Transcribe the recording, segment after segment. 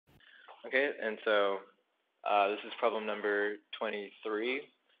Okay, and so this is problem number 23,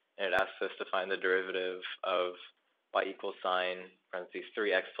 and it asks us to find the derivative of y equals sine, parentheses,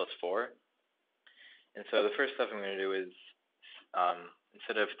 3x plus 4. And so the first stuff I'm going to do is,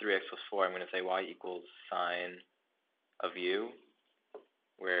 instead of 3x plus 4, I'm going to say y equals sine of u,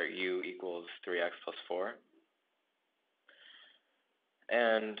 where u equals 3x plus 4.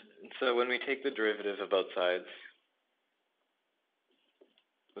 And so when we take the derivative of both sides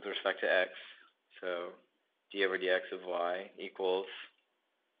with respect to x, so d over dx of y equals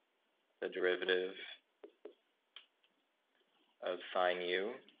the derivative of sine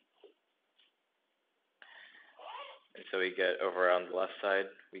u. And so we get, over on the left side,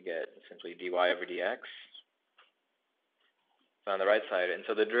 we get simply dy over dx. So on the right side, and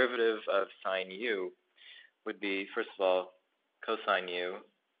so the derivative of sine u would be, first of all, cosine u,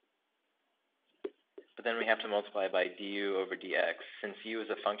 but then we have to multiply by du over dx. Since u is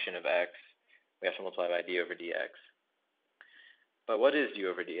a function of x, we have to multiply by d over dx. But what is du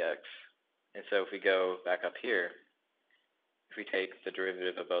over dx? And so if we go back up here, if we take the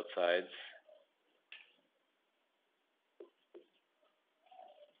derivative of both sides,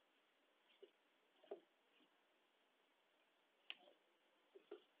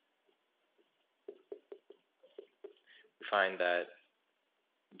 we find that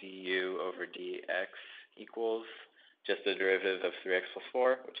du over dx equals just the derivative of 3x plus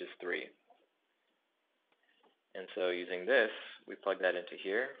 4, which is 3. And so using this, we plug that into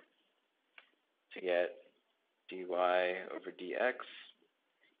here to get dy over dx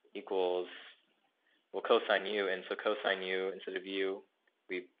equals, well, cosine u, and so cosine u, instead of u,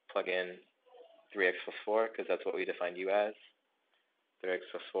 we plug in 3x plus 4, because that's what we defined u as. 3x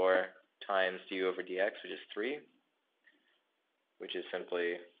plus 4 times du over dx, which is 3, which is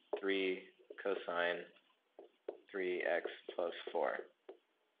simply 3 cosine 3x plus 4.